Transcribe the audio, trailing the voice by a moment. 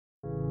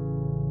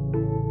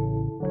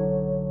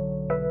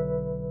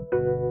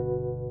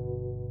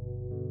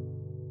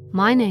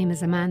My name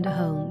is Amanda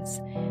Holmes,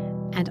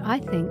 and I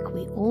think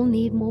we all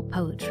need more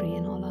poetry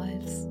in our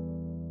lives.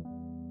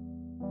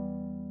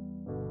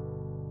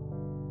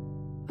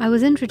 I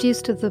was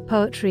introduced to the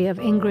poetry of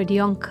Ingrid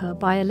Jonker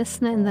by a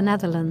listener in the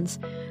Netherlands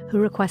who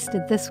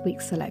requested this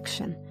week's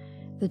selection,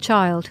 The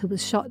Child Who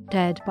Was Shot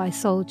Dead by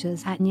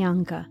Soldiers at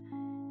Nyanga,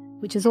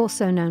 which is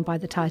also known by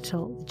the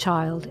title The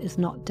Child Is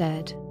Not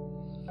Dead.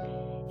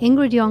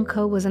 Ingrid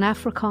Jonker was an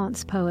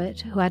Afrikaans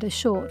poet who had a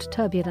short,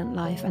 turbulent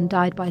life and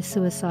died by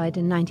suicide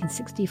in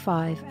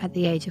 1965 at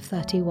the age of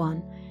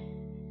 31.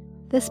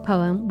 This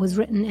poem was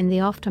written in the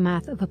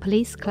aftermath of a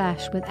police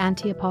clash with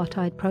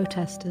anti-apartheid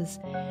protesters,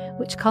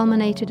 which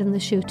culminated in the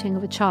shooting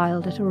of a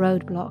child at a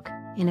roadblock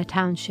in a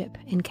township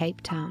in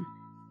Cape Town.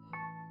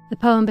 The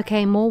poem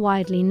became more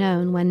widely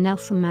known when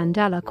Nelson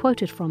Mandela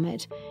quoted from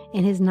it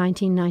in his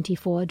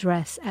 1994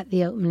 address at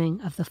the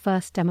opening of the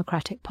first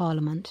Democratic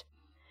Parliament.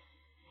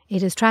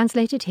 It is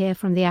translated here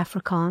from the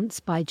Afrikaans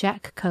by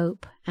Jack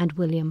Cope and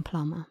William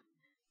Plummer.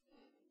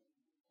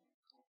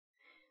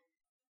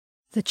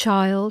 The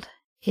child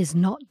is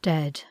not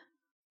dead.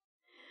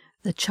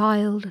 The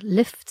child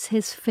lifts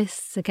his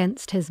fists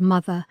against his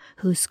mother,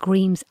 who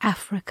screams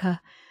Africa,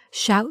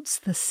 shouts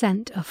the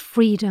scent of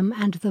freedom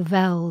and the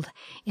veld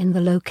in the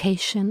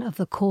location of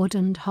the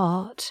cordoned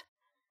heart.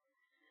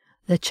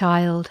 The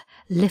child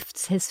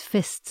lifts his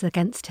fists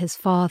against his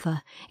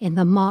father in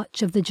the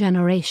march of the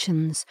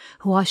generations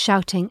who are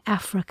shouting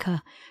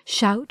Africa,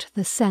 shout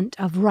the scent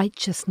of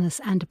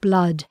righteousness and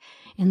blood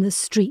in the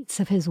streets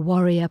of his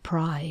warrior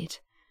pride.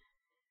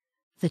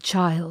 The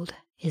child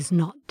is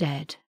not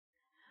dead.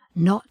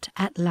 Not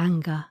at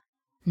Langa,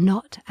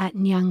 not at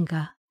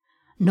Nyanga,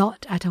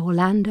 not at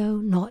Orlando,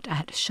 not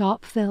at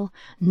Sharpeville,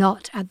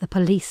 not at the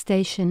police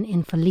station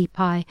in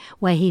Philippi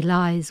where he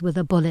lies with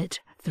a bullet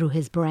through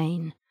his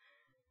brain.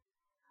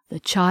 The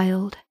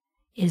child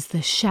is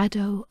the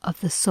shadow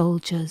of the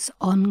soldiers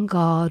on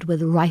guard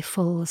with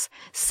rifles,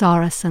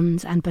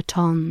 saracens, and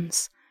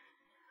batons.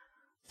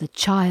 The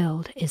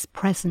child is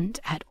present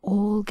at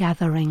all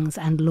gatherings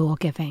and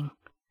law-giving.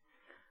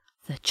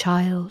 The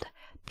child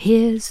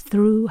peers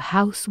through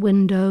house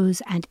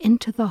windows and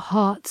into the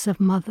hearts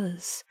of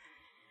mothers.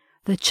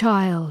 The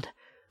child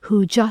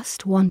who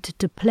just wanted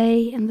to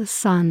play in the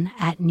sun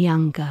at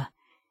Nyanga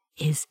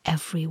is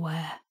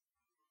everywhere.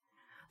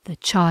 The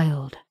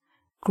child,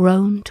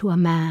 grown to a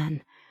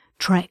man,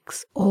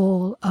 treks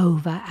all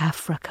over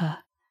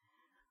Africa.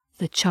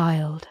 The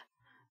child,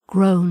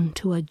 grown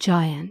to a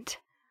giant,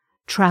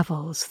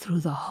 travels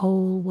through the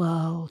whole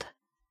world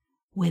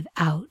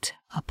without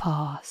a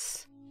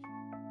pass.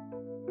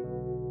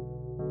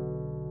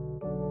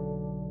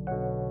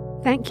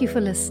 Thank you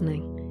for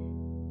listening.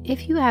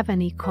 If you have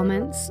any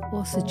comments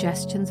or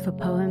suggestions for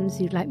poems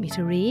you'd like me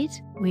to read,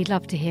 we'd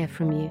love to hear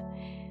from you.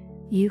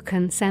 You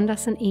can send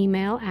us an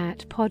email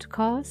at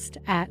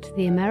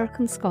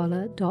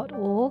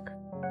podcast@theamericanscholar.org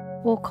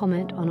or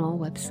comment on our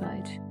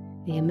website,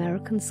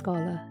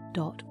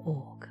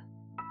 theamericanscholar.org.